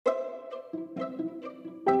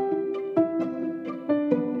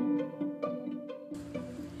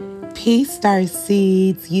Peace Star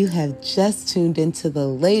Seeds, you have just tuned into the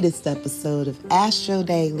latest episode of Astro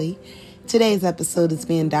Daily. Today's episode is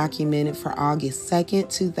being documented for August 2nd,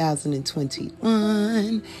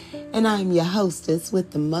 2021. And I'm your hostess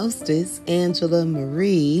with the mostest, Angela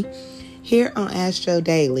Marie. Here on Astro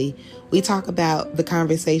Daily, we talk about the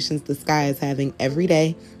conversations the sky is having every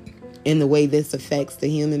day and the way this affects the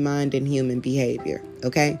human mind and human behavior,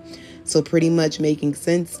 okay? So pretty much making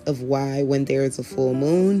sense of why when there is a full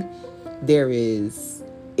moon, there is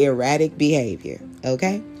erratic behavior,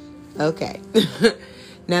 okay? Okay.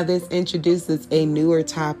 Now this introduces a newer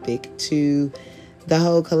topic to the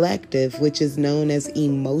whole collective, which is known as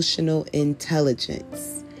emotional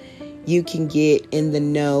intelligence. You can get in the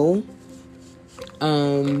know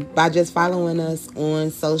by just following us on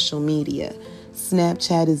social media.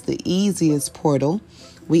 Snapchat is the easiest portal.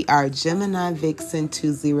 We are Gemini Vixen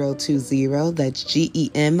 2020. That's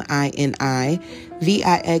Gemini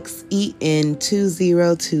Vixen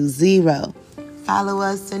 2020. Follow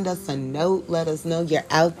us, send us a note, let us know you're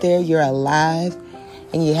out there, you're alive,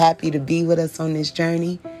 and you're happy to be with us on this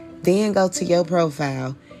journey. Then go to your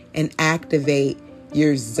profile and activate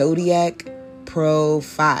your zodiac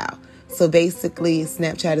profile. So basically,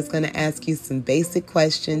 Snapchat is going to ask you some basic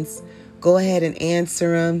questions. Go ahead and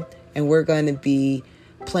answer them, and we're going to be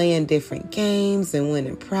playing different games and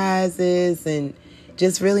winning prizes and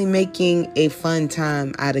just really making a fun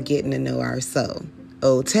time out of getting to know our soul.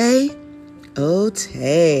 Okay?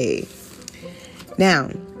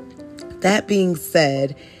 Now, that being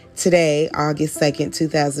said, today, August 2nd,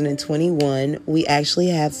 2021, we actually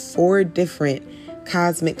have 4 different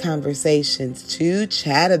cosmic conversations to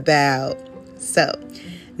chat about. So,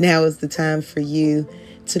 now is the time for you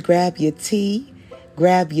to grab your tea,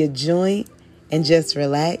 grab your joint, and just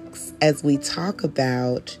relax as we talk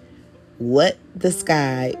about what the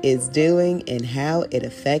sky is doing and how it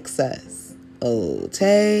affects us.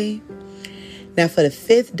 Okay? Now, for the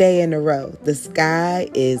 5th day in a row, the sky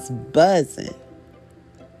is buzzing.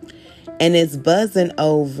 And it's buzzing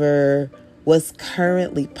over what's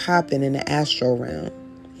currently popping in the astral realm.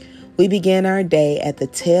 We began our day at the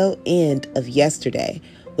tail end of yesterday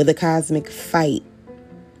with a cosmic fight.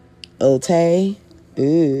 Okay?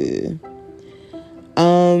 Ooh.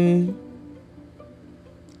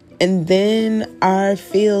 And then our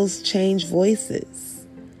fields change voices.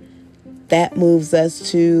 That moves us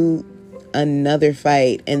to another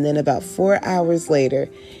fight. And then about 4 hours later,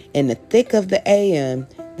 in the thick of the AM,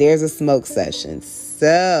 there's a smoke session.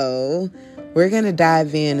 So we're going to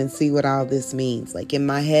dive in and see what all this means. Like in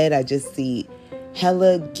my head, I just see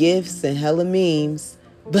hella gifs and hella memes.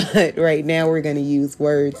 But right now we're going to use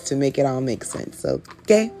words to make it all make sense.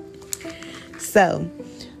 Okay? So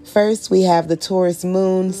first, we have the Taurus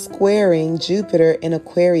moon squaring Jupiter in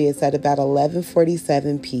Aquarius at about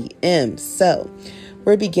 11:47 p.m. So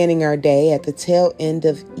we're beginning our day at the tail end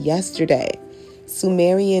of yesterday.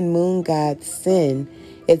 Sumerian moon god Sin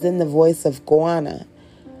is in the voice of Guana.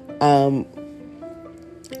 And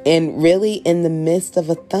really in the midst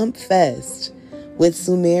of a thump fest with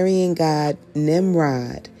Sumerian god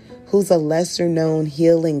Nimrod, who's a lesser known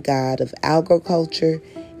healing god of agriculture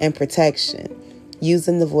and protection,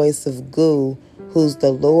 using the voice of Gu, who's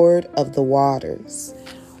the Lord of the Waters,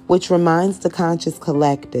 which reminds the conscious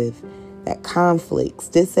collective that conflicts,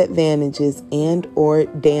 disadvantages, and or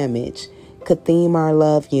damage could theme our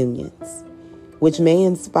love unions, which may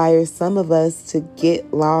inspire some of us to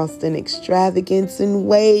get lost in extravagance and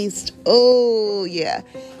waste. Oh, yeah.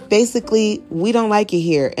 Basically, we don't like it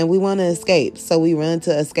here, and we want to escape, so we run to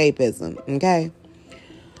escapism, okay?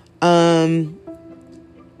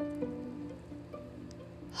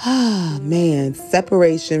 Man,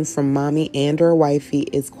 separation from mommy and or wifey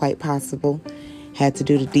is quite possible. Had to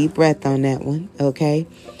do the deep breath on that one, okay?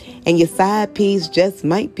 And your side piece just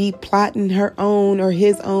might be plotting her own or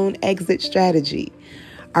his own exit strategy.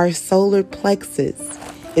 Our solar plexus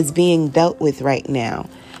is being dealt with right now.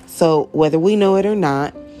 So whether we know it or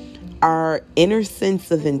not, our inner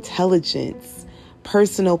sense of intelligence,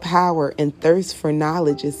 personal power, and thirst for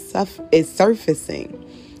knowledge is surfacing.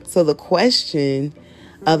 So the question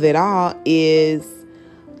of it all is,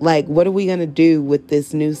 like, what are we going to do with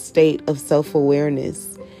this new state of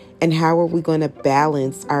self-awareness? And how are we going to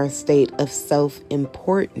balance our state of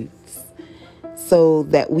self-importance so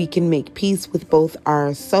that we can make peace with both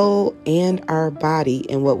our soul and our body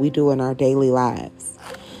in what we do in our daily lives?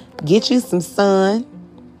 Get you some sun.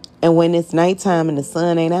 And when it's nighttime and the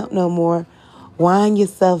sun ain't out no more, wind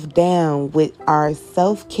yourself down with our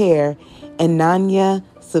self-care and Nanya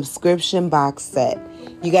subscription box set.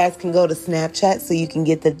 You guys can go to Snapchat so you can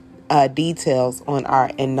get the details on our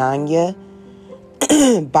Inanya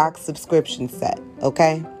box subscription set,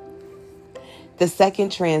 okay? The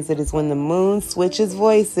second transit is when the moon switches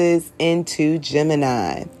voices into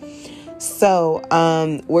Gemini. So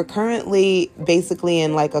we're currently basically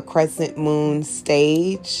in like a crescent moon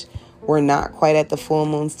stage. We're not quite at the full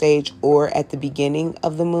moon stage or at the beginning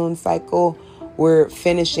of the moon cycle. We're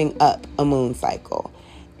finishing up a moon cycle.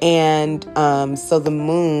 And so the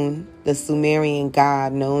moon, the Sumerian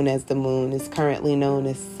god known as the moon, is currently known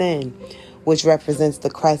as Sin, which represents the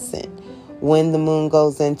crescent. When the moon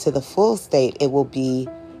goes into the full state, it will be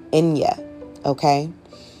Inya. Okay?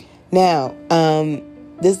 Now,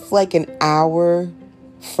 this is like an hour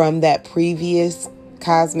from that previous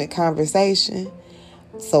cosmic conversation.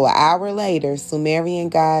 So an hour later, Sumerian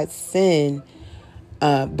god Sin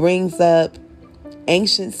brings up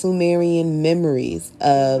ancient Sumerian memories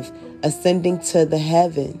of ascending to the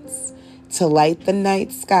heavens to light the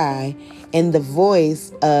night sky in the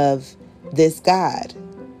voice of this god,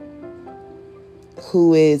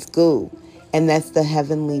 who is Gu, and that's the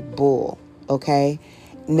heavenly bull, okay?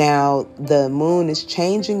 Now, the moon is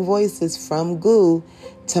changing voices from Gu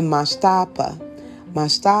to Mashtapa.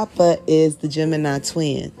 Mashtapa is the Gemini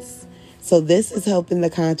twins. So this is helping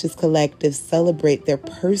the conscious collective celebrate their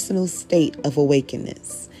personal state of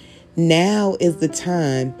awakeness. Now is the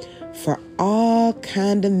time for all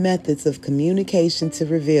kind of methods of communication to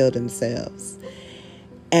reveal themselves.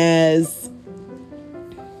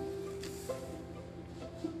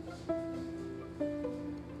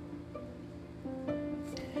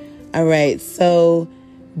 All right, so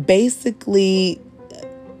basically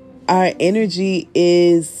our energy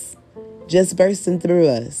is just bursting through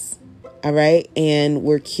us. All right. And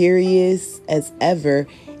we're curious as ever,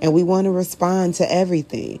 and we want to respond to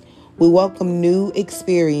everything. We welcome new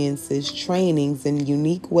experiences, trainings, and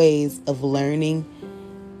unique ways of learning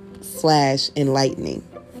 / enlightening.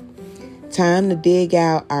 Time to dig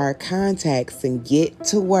out our contacts and get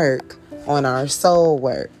to work on our soul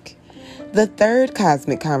work. The third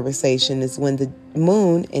cosmic conversation is when the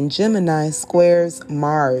moon in Gemini squares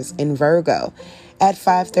Mars in Virgo at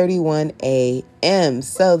 5:31 a.m.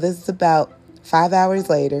 So this is about 5 hours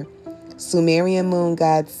later. Sumerian moon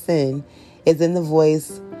god Sin is in the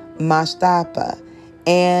voice Mashtapa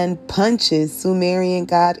and punches Sumerian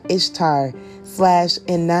god Ishtar /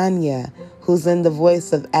 Inanna, who's in the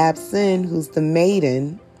voice of Ab-Sin, who's the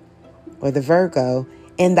maiden or the Virgo,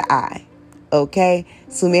 in the eye. Okay?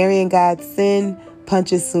 Sumerian god Sin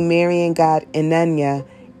punches Sumerian god Inanna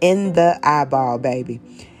in the eyeball, baby.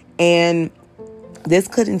 And this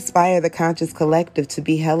could inspire the conscious collective to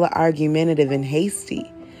be hella argumentative and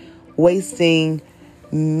hasty, wasting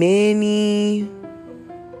many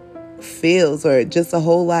feels or just a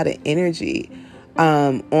whole lot of energy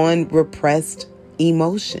on repressed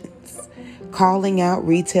emotions, calling out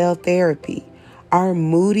retail therapy. Our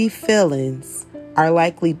moody feelings are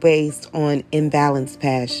likely based on imbalanced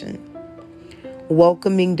passion,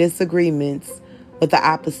 welcoming disagreements with the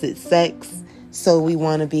opposite sex. So we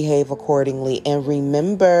want to behave accordingly. And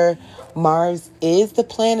remember, Mars is the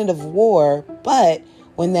planet of war, but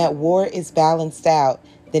when that war is balanced out,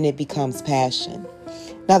 then it becomes passion.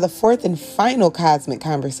 Now, the fourth and final cosmic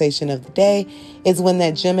conversation of the day is when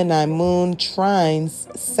that Gemini moon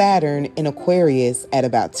trines Saturn in Aquarius at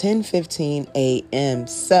about 10:15 a.m.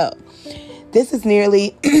 So this is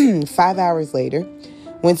nearly 5 hours later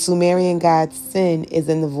when Sumerian god Sin is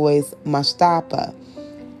in the voice Mashtapa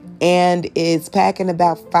and is packing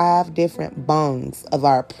about 5 different bongs of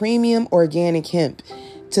our premium organic hemp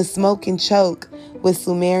to smoke and choke with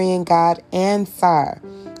Sumerian god Ansar,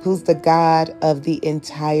 who's the god of the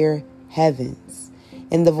entire heavens,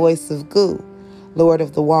 in the voice of Gu, Lord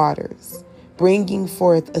of the waters, bringing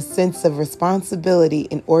forth a sense of responsibility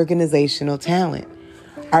and organizational talent.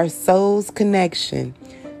 Our soul's connection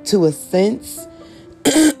to a sense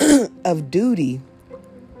of duty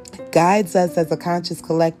guides us as a conscious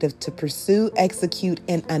collective to pursue, execute,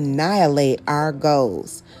 and annihilate our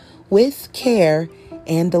goals with care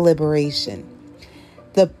and deliberation.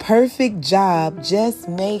 The perfect job just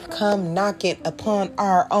may come knocking upon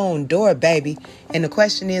our own door, baby. And the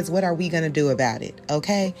question is, what are we going to do about it?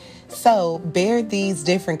 Okay? So bear these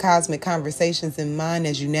different cosmic conversations in mind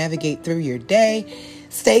as you navigate through your day.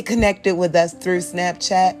 Stay connected with us through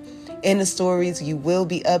Snapchat. In the stories, you will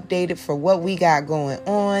be updated for what we got going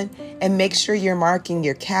on. And make sure you're marking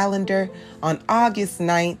your calendar on August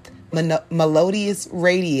 9th, Melodious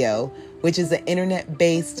Radio, which is an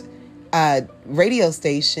internet-based radio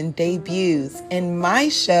station, debuts. And my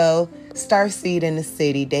show, Starseed in the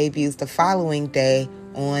City, debuts the following day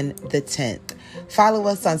on the 10th. Follow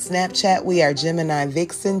us on Snapchat. We are Gemini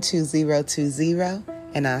Vixen 2020,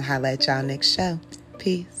 and I'll holla at y'all next show.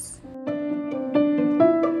 Peace.